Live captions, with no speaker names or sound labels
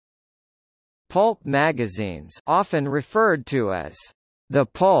Pulp magazines, often referred to as the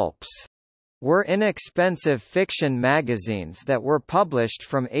pulps, were inexpensive fiction magazines that were published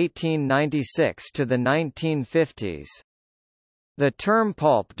from 1896 to the 1950s. The term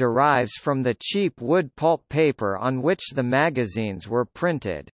pulp derives from the cheap wood pulp paper on which the magazines were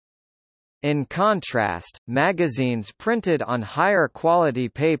printed. In contrast, magazines printed on higher quality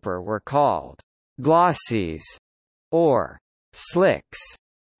paper were called glossies or slicks.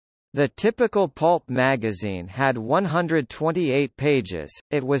 The typical pulp magazine had 128 pages.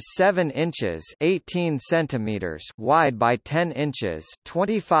 It was 7 inches (18 centimeters) wide by 10 inches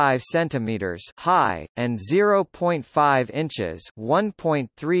 (25 centimeters) high, and 0.5 inches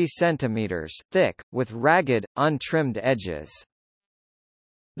 (1.3 centimeters) thick, with ragged, untrimmed edges.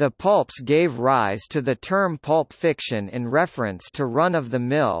 The pulps gave rise to the term pulp fiction in reference to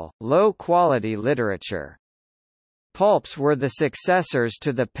run-of-the-mill, low-quality literature. Pulps were the successors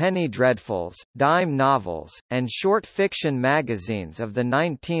to the penny dreadfuls, dime novels, and short fiction magazines of the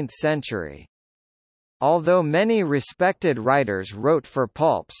 19th century. Although many respected writers wrote for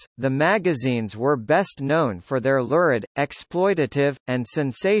pulps, the magazines were best known for their lurid, exploitative, and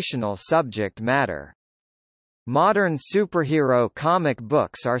sensational subject matter. Modern superhero comic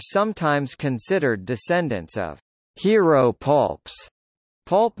books are sometimes considered descendants of hero pulps.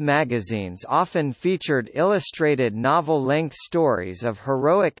 Pulp magazines often featured illustrated novel-length stories of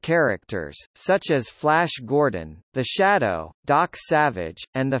heroic characters, such as Flash Gordon, The Shadow, Doc Savage,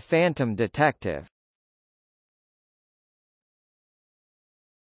 and the Phantom Detective.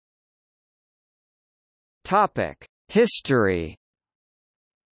 History.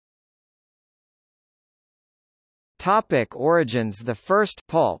 Origins. The first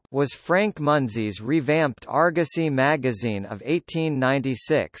pulp was Frank Munsey's revamped Argosy magazine of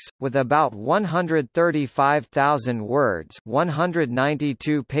 1896, with about 135,000 words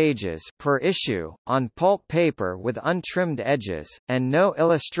 192 pages per issue, on pulp paper with untrimmed edges, and no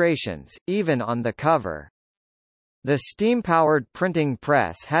illustrations, even on the cover. The steam-powered printing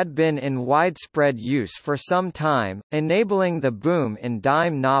press had been in widespread use for some time, enabling the boom in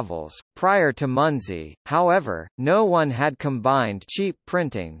dime novels. Prior to Munsey, however, no one had combined cheap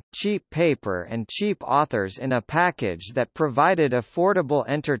printing, cheap paper and cheap authors in a package that provided affordable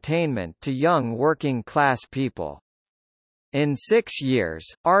entertainment to young working-class people. In 6 years,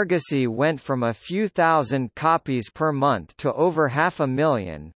 Argosy went from a few thousand copies per month to over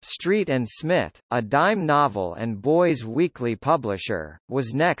 500,000. Street and Smith, a dime novel and boys' weekly publisher,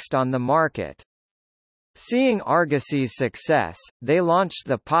 was next on the market. Seeing Argosy's success, they launched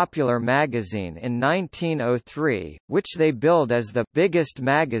the popular magazine in 1903, which they billed as the biggest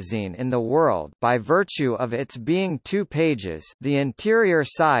magazine in the world by virtue of its being 2 pages, the interior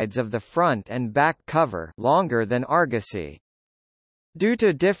sides of the front and back cover, longer than Argosy. Due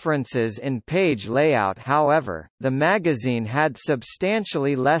to differences in page layout, however, the magazine had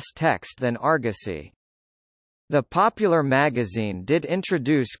substantially less text than Argosy. The popular magazine did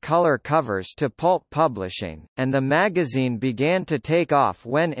introduce color covers to pulp publishing, and the magazine began to take off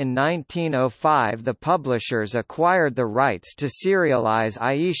when in 1905 the publishers acquired the rights to serialize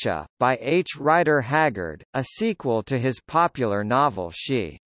Aisha, by H. Rider Haggard, a sequel to his popular novel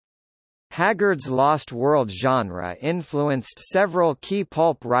She. Haggard's Lost World genre influenced several key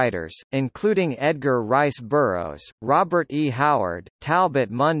pulp writers, including Edgar Rice Burroughs, Robert E. Howard,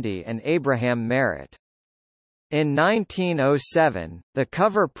 Talbot Mundy and Abraham Merritt. In 1907, the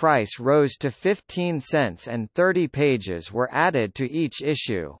cover price rose to 15 cents and 30 pages were added to each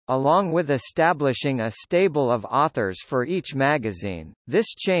issue, along with establishing a stable of authors for each magazine.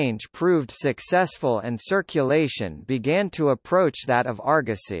 This change proved successful and circulation began to approach that of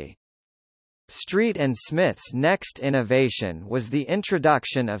Argosy. Street and Smith's next innovation was the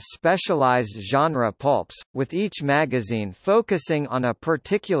introduction of specialized genre pulps, with each magazine focusing on a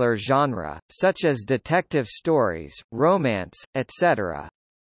particular genre, such as detective stories, romance, etc.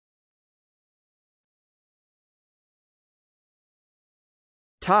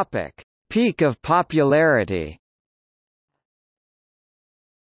 Peak of popularity.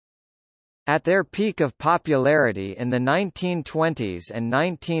 At their peak of popularity in the 1920s and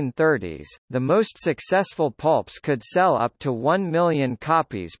 1930s, the most successful pulps could sell up to 1 million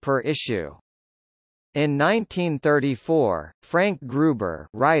copies per issue. In 1934, Frank Gruber,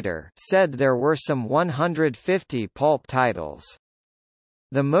 writer, said there were some 150 pulp titles.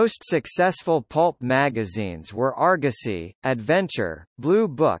 The most successful pulp magazines were Argosy, Adventure, Blue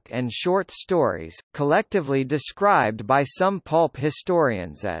Book and Short Stories, collectively described by some pulp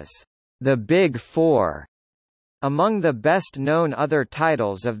historians as the Big Four. Among the best-known other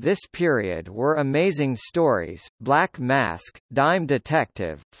titles of this period were Amazing Stories, Black Mask, Dime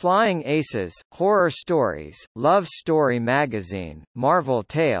Detective, Flying Aces, Horror Stories, Love Story Magazine, Marvel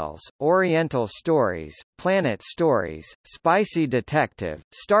Tales, Oriental Stories, Planet Stories, Spicy Detective,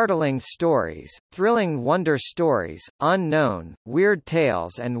 Startling Stories, Thrilling Wonder Stories, Unknown, Weird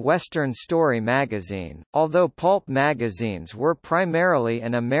Tales and Western Story Magazine. Although pulp magazines were primarily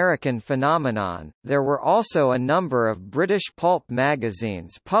an American phenomenon, there were also a number of British pulp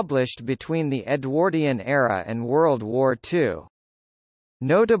magazines published between the Edwardian era and World War II.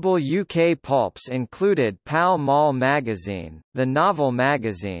 Notable UK pulps included Pall Mall Magazine, The Novel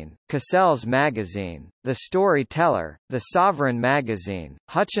Magazine, Cassell's Magazine, The Storyteller, The Sovereign Magazine,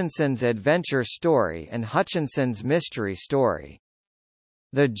 Hutchinson's Adventure Story and Hutchinson's Mystery Story.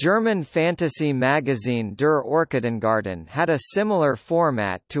 The German fantasy magazine Der Orchidengarten had a similar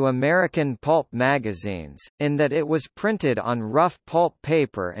format to American pulp magazines, in that it was printed on rough pulp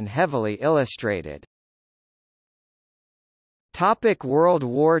paper and heavily illustrated. World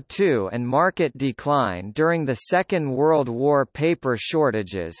War II and market decline. During the Second World War, paper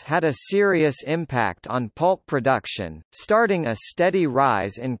shortages had a serious impact on pulp production, starting a steady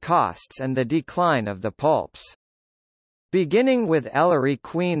rise in costs and the decline of the pulps. Beginning with Ellery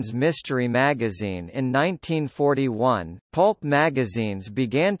Queen's Mystery Magazine in 1941, pulp magazines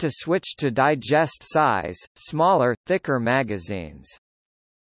began to switch to digest-size, smaller, thicker magazines.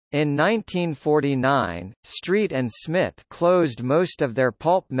 In 1949, Street and Smith closed most of their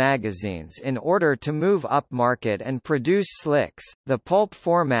pulp magazines in order to move upmarket and produce slicks. The pulp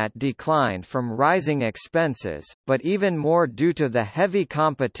format declined from rising expenses, but even more due to the heavy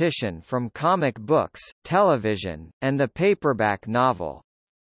competition from comic books, television, and the paperback novel.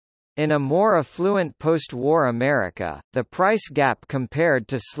 In a more affluent post-war America, the price gap compared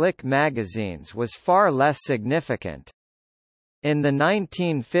to slick magazines was far less significant. In the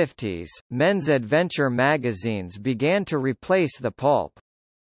 1950s, men's adventure magazines began to replace the pulp.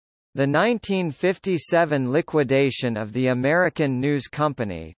 The 1957 liquidation of the American News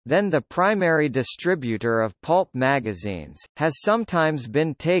Company, then the primary distributor of pulp magazines, has sometimes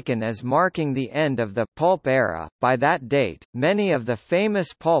been taken as marking the end of the pulp era. By that date, many of the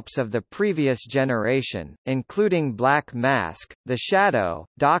famous pulps of the previous generation, including Black Mask, The Shadow,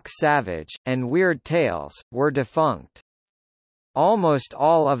 Doc Savage, and Weird Tales, were defunct. Almost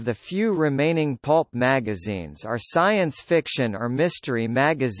all of the few remaining pulp magazines are science fiction or mystery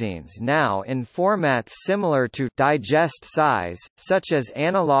magazines now in formats similar to digest size, such as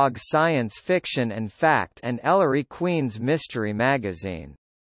Analog Science Fiction and Fact and Ellery Queen's Mystery Magazine.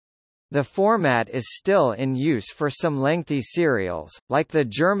 The format is still in use for some lengthy serials, like the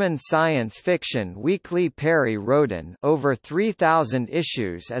German science fiction weekly Perry Roden, over 3,000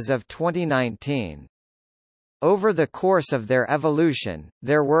 issues as of 2019. Over the course of their evolution,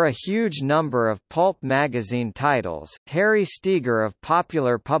 there were a huge number of pulp magazine titles. Harry Steger of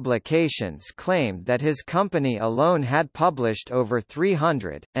Popular Publications claimed that his company alone had published over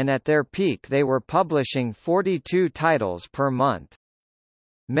 300, and at their peak they were publishing 42 titles per month.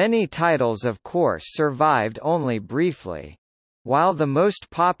 Many titles of course survived only briefly. While the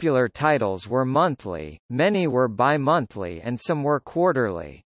most popular titles were monthly, many were bi-monthly and some were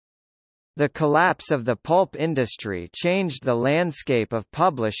quarterly. The collapse of the pulp industry changed the landscape of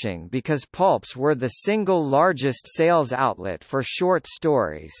publishing because pulps were the single largest sales outlet for short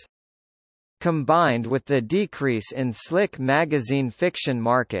stories. Combined with the decrease in slick magazine fiction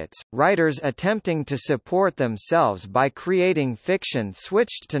markets, writers attempting to support themselves by creating fiction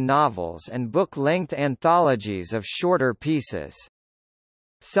switched to novels and book-length anthologies of shorter pieces.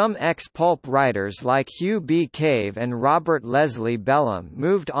 Some ex-pulp writers like Hugh B. Cave and Robert Leslie Bellum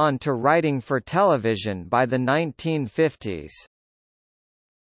moved on to writing for television by the 1950s.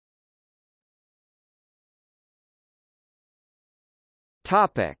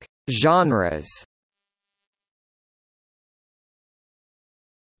 Topic: Genres.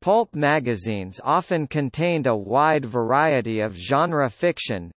 Pulp magazines often contained a wide variety of genre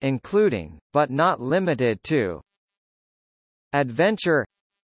fiction, including, but not limited to, adventure,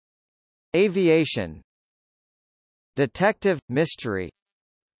 aviation, detective, mystery,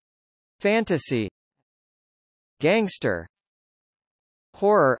 fantasy, gangster,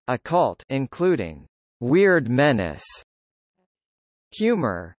 horror, occult including Weird Menace,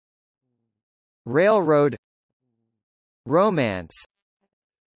 humor, railroad, romance,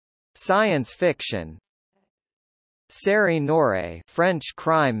 science fiction, série noire, French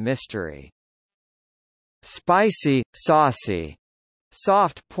crime mystery, spicy, saucy,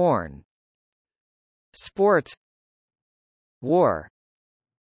 soft porn, sports, war,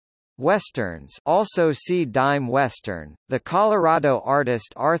 Westerns, also see dime western. The Colorado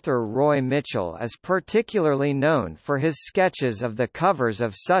artist Arthur Roy Mitchell is particularly known for his sketches of the covers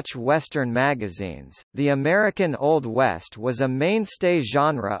of such western magazines. The American Old West was a mainstay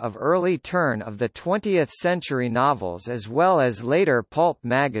genre of early turn of the 20th century novels as well as later pulp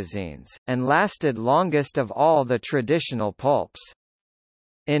magazines, and lasted longest of all the traditional pulps.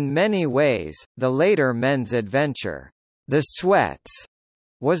 In many ways, the later men's adventure, The Sweats,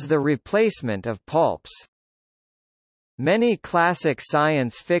 was the replacement of pulps. Many classic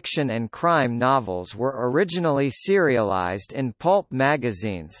science fiction and crime novels were originally serialized in pulp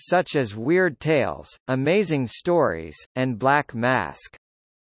magazines such as Weird Tales, Amazing Stories, and Black Mask.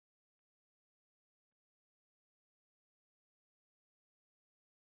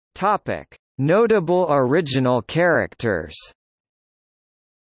 Topic: Notable original characters.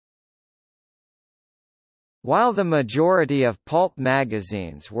 While the majority of pulp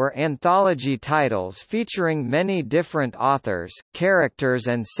magazines were anthology titles featuring many different authors, characters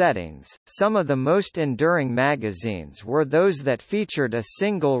and settings, some of the most enduring magazines were those that featured a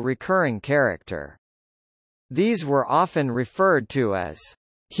single recurring character. These were often referred to as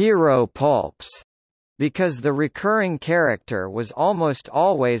hero pulps, because the recurring character was almost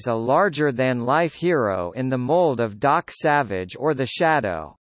always a larger-than-life hero in the mold of Doc Savage or the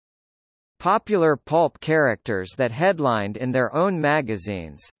Shadow. Popular pulp characters that headlined in their own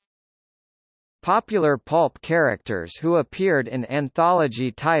magazines. Popular pulp characters who appeared in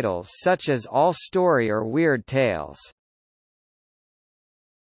anthology titles such as All Story or Weird Tales.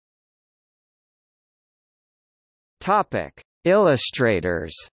 Topic: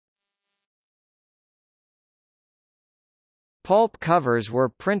 Illustrators. Pulp covers were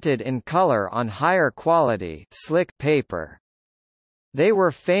printed in color on higher quality, slick paper. They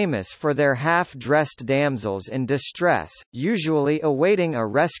were famous for their half-dressed damsels in distress, usually awaiting a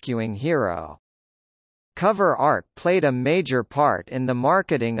rescuing hero. Cover art played a major part in the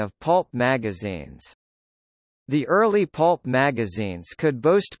marketing of pulp magazines. The early pulp magazines could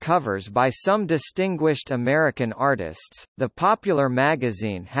boast covers by some distinguished American artists. The Popular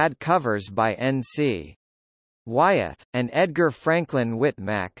magazine had covers by N.C. Wyeth, and Edgar Franklin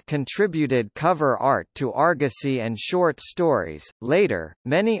Whitmack contributed cover art to Argosy and short stories. Later,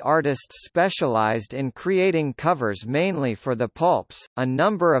 many artists specialized in creating covers mainly for the pulps. A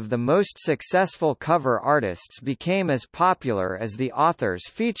number of the most successful cover artists became as popular as the authors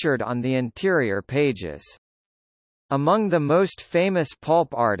featured on the interior pages. Among the most famous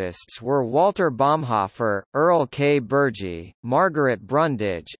pulp artists were Walter Baumhofer, Earl K. Burgee, Margaret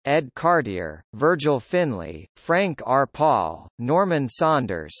Brundage, Ed Cartier, Virgil Finlay, Frank R. Paul, Norman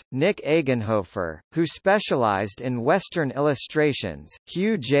Saunders, Nick Agenhofer, who specialized in Western illustrations,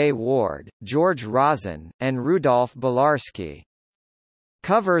 Hugh J. Ward, George Rosen, and Rudolph Belarski.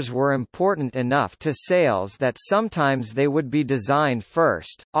 Covers were important enough to sales that sometimes they would be designed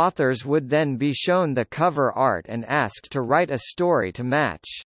first, authors would then be shown the cover art and asked to write a story to match.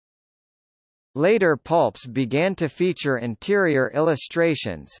 Later pulps began to feature interior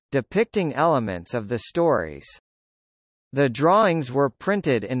illustrations, depicting elements of the stories. The drawings were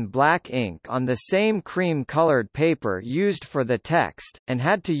printed in black ink on the same cream-colored paper used for the text, and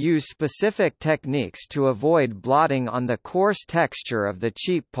had to use specific techniques to avoid blotting on the coarse texture of the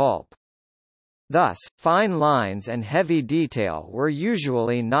cheap pulp. Thus, fine lines and heavy detail were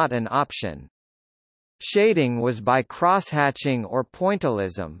usually not an option. Shading was by crosshatching or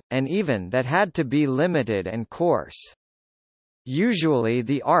pointillism, and even that had to be limited and coarse. Usually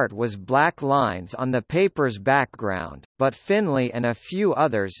the art was black lines on the paper's background, but Finlay and a few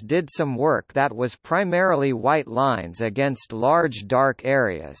others did some work that was primarily white lines against large dark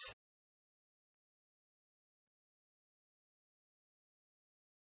areas.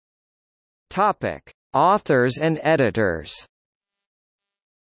 Topic: Authors and editors.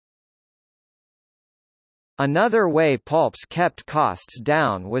 Another way pulps kept costs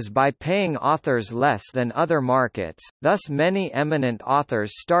down was by paying authors less than other markets, thus many eminent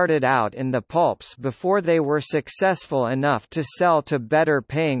authors started out in the pulps before they were successful enough to sell to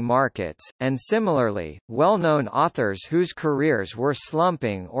better-paying markets, and similarly, well-known authors whose careers were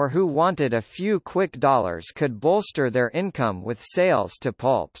slumping or who wanted a few quick dollars could bolster their income with sales to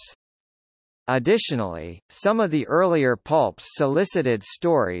pulps. Additionally, some of the earlier pulps solicited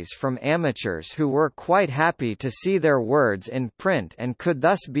stories from amateurs who were quite happy to see their words in print and could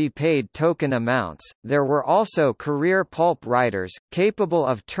thus be paid token amounts. There were also career pulp writers, capable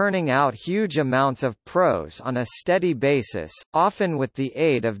of turning out huge amounts of prose on a steady basis, often with the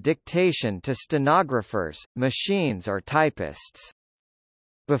aid of dictation to stenographers, machines or typists.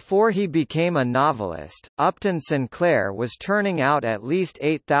 Before he became a novelist, Upton Sinclair was turning out at least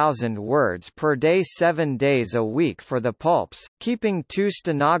 8,000 words per day 7 days a week for the pulps, keeping 2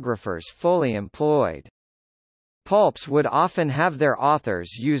 stenographers fully employed. Pulps would often have their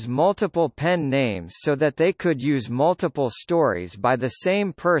authors use multiple pen names so that they could use multiple stories by the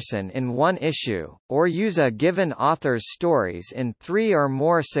same person in one issue, or use a given author's stories in 3 or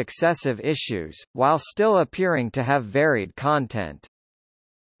more successive issues, while still appearing to have varied content.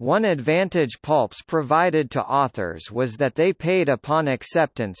 One advantage pulps provided to authors was that they paid upon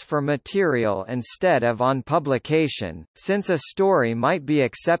acceptance for material instead of on publication, since a story might be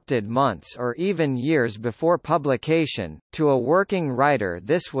accepted months or even years before publication. To a working writer,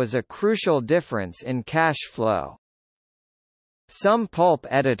 this was a crucial difference in cash flow. Some pulp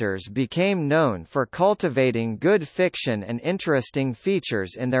editors became known for cultivating good fiction and interesting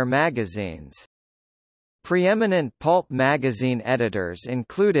features in their magazines. Preeminent pulp magazine editors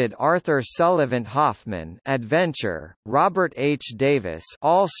included Arthur Sullivan Hoffman, Adventure; Robert H. Davis,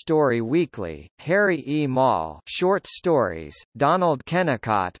 All Story Weekly; Harry E. Mall, Short Stories; Donald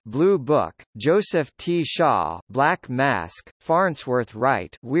Kennicott, Blue Book; Joseph T. Shaw, Black Mask; Farnsworth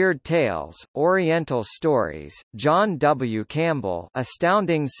Wright, Weird Tales, Oriental Stories; John W. Campbell,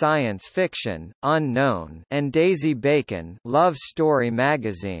 Astounding Science Fiction, Unknown; and Daisy Bacon, Love Story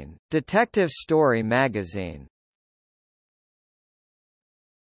Magazine, Detective Story Magazine.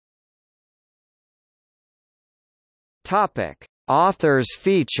 Topic: Authors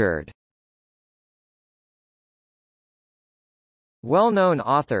featured. Well-known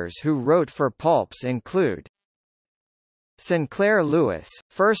authors who wrote for pulps include Sinclair Lewis,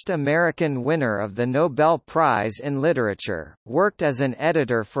 first American winner of the Nobel Prize in Literature, worked as an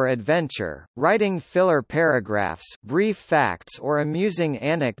editor for Adventure, writing filler paragraphs, brief facts or amusing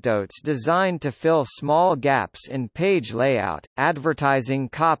anecdotes designed to fill small gaps in page layout, advertising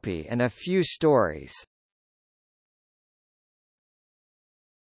copy and a few stories.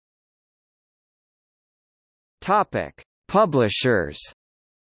 Topic: Publishers.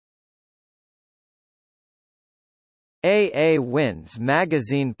 A. Wins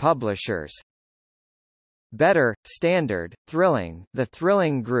Magazine Publishers. Better, Standard, Thrilling, The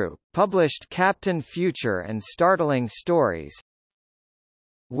Thrilling Group, published Captain Future and Startling Stories.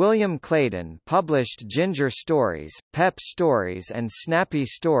 William Clayton published Ginger Stories, Pep Stories and Snappy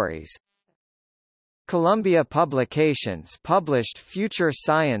Stories. Columbia Publications published Future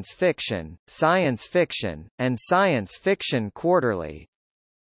Science Fiction, and Science Fiction Quarterly.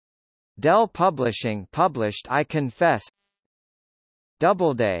 Dell Publishing published I Confess.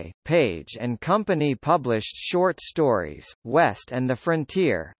 Doubleday, Page and Company published short stories, West and the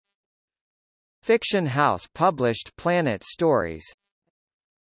Frontier. Fiction House published Planet Stories.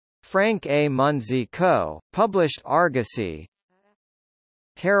 Frank A. Munsey Co. published Argosy.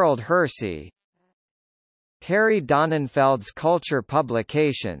 Harold Hersey. Harry Donenfeld's Culture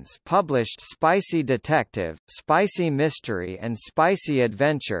Publications published Spicy Detective, Spicy Mystery and Spicy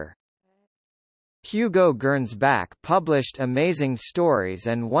Adventure. Hugo Gernsback published Amazing Stories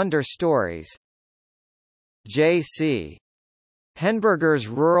and Wonder Stories. J.C. Henberger's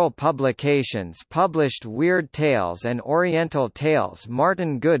Rural Publications published Weird Tales and Oriental Tales.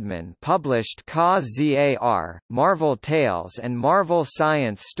 Martin Goodman published KZAR, Marvel Tales and Marvel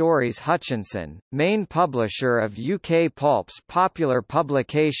Science Stories. Hutchinson, main publisher of UK pulps Popular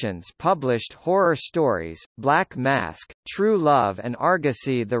Publications, published Horror Stories, Black Mask, True Love and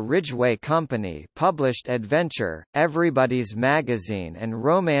Argosy. The Ridgway Company published Adventure, Everybody's Magazine and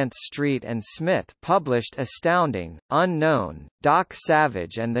Romance. Street and Smith published Astounding, Unknown, Doc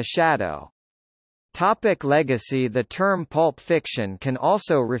Savage and the Shadow. Topic: Legacy. The term pulp fiction can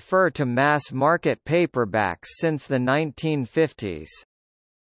also refer to mass-market paperbacks since the 1950s.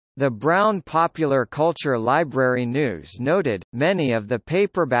 The Brown Popular Culture Library News noted, many of the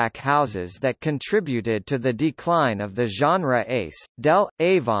paperback houses that contributed to the decline of the genre Ace, Dell,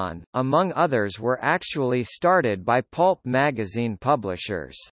 Avon, among others were actually started by pulp magazine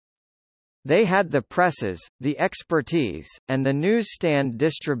publishers. They had the presses, the expertise, and the newsstand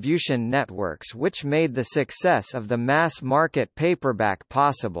distribution networks which made the success of the mass-market paperback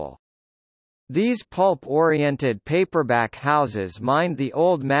possible. These pulp-oriented paperback houses mined the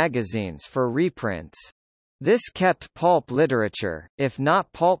old magazines for reprints. This kept pulp literature, if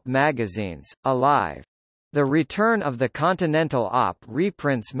not pulp magazines, alive. The return of the Continental Op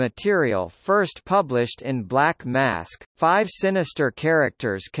reprints material first published in Black Mask, Five Sinister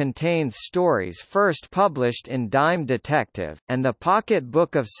Characters contains stories first published in Dime Detective, and the Pocket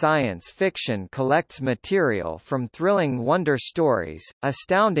Book of Science Fiction collects material from Thrilling Wonder Stories,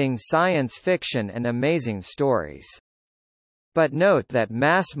 Astounding Science Fiction and Amazing Stories. But note that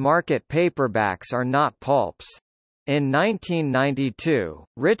mass-market paperbacks are not pulps. In 1992,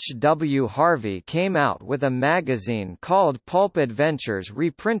 Rich W. Harvey came out with a magazine called Pulp Adventures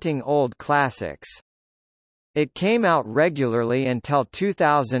reprinting old classics. It came out regularly until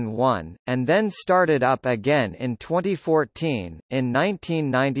 2001, and then started up again in 2014. In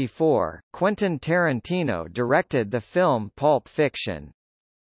 1994, Quentin Tarantino directed the film Pulp Fiction.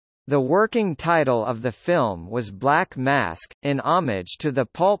 The working title of the film was Black Mask, in homage to the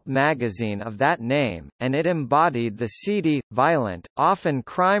pulp magazine of that name, and it embodied the seedy, violent, often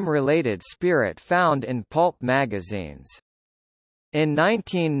crime-related spirit found in pulp magazines. In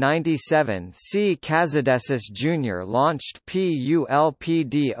 1997, C. Cazadesus Jr. launched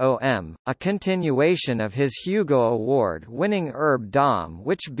Pulpdom, a continuation of his Hugo Award-winning Herb Dom,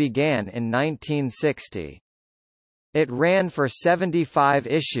 which began in 1960. It ran for 75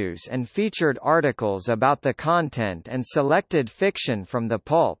 issues and featured articles about the content and selected fiction from the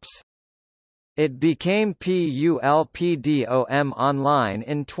pulps. It became Pulpdom Online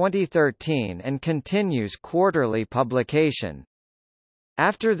in 2013 and continues quarterly publication.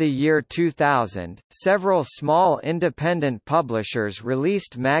 After the year 2000, several small independent publishers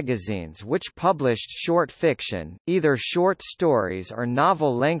released magazines which published short fiction, either short stories or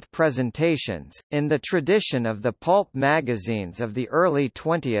novel-length presentations, in the tradition of the pulp magazines of the early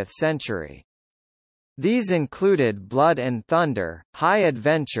 20th century. These included Blood and Thunder, High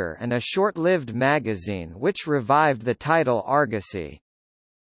Adventure and a short-lived magazine which revived the title Argosy.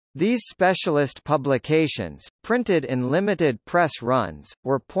 These specialist publications, printed in limited press runs,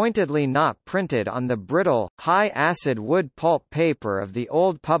 were pointedly not printed on the brittle, high-acid wood pulp paper of the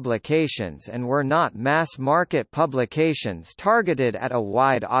old publications and were not mass-market publications targeted at a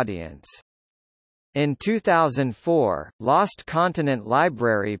wide audience. In 2004, Lost Continent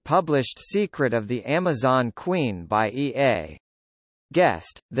Library published Secret of the Amazon Queen by E.A.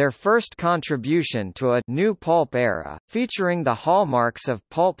 Guest, their first contribution to a new pulp era, featuring the hallmarks of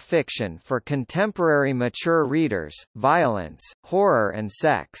pulp fiction for contemporary mature readers: violence, horror and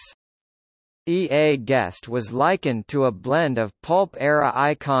sex. E.A. Guest was likened to a blend of pulp-era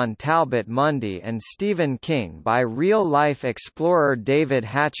icon Talbot Mundy and Stephen King by real-life explorer David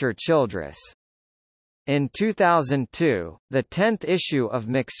Hatcher Childress. In 2002, the 10th issue of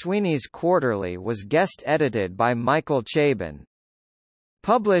McSweeney's Quarterly was guest-edited by Michael Chabon.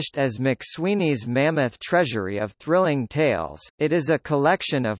 Published as McSweeney's Mammoth Treasury of Thrilling Tales, it is a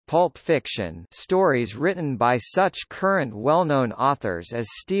collection of pulp fiction stories written by such current well-known authors as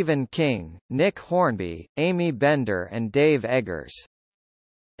Stephen King, Nick Hornby, Amy Bender and Dave Eggers.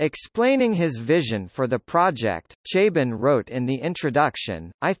 Explaining his vision for the project, Chabon wrote in the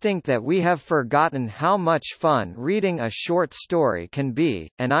introduction, "I think that we have forgotten how much fun reading a short story can be,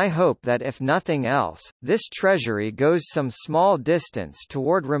 and I hope that if nothing else, this treasury goes some small distance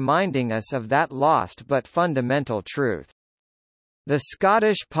toward reminding us of that lost but fundamental truth." The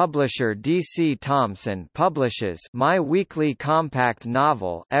Scottish publisher D.C. Thomson publishes My Weekly Compact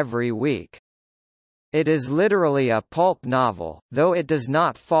Novel every week. It is literally a pulp novel, though it does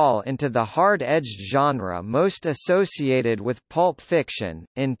not fall into the hard-edged genre most associated with pulp fiction.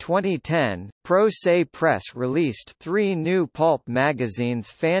 In 2010, Pro Se Press released 3 new pulp magazines: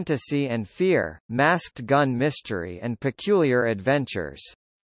 Fantasy and Fear, Masked Gun Mystery and Peculiar Adventures.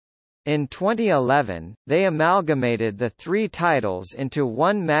 In 2011, they amalgamated the 3 titles into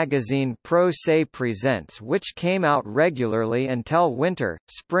one magazine, Pro Se Presents, which came out regularly until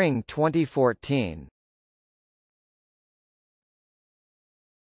winter-spring 2014.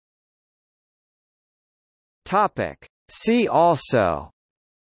 Topic. See also: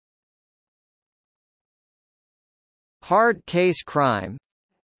 Hard Case Crime,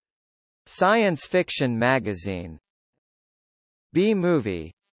 Science Fiction Magazine,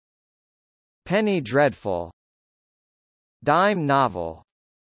 B-Movie, Penny Dreadful, Dime Novel,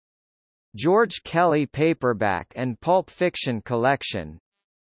 George Kelly Paperback and Pulp Fiction Collection,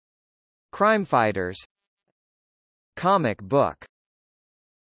 Crime Fighters, Comic Book.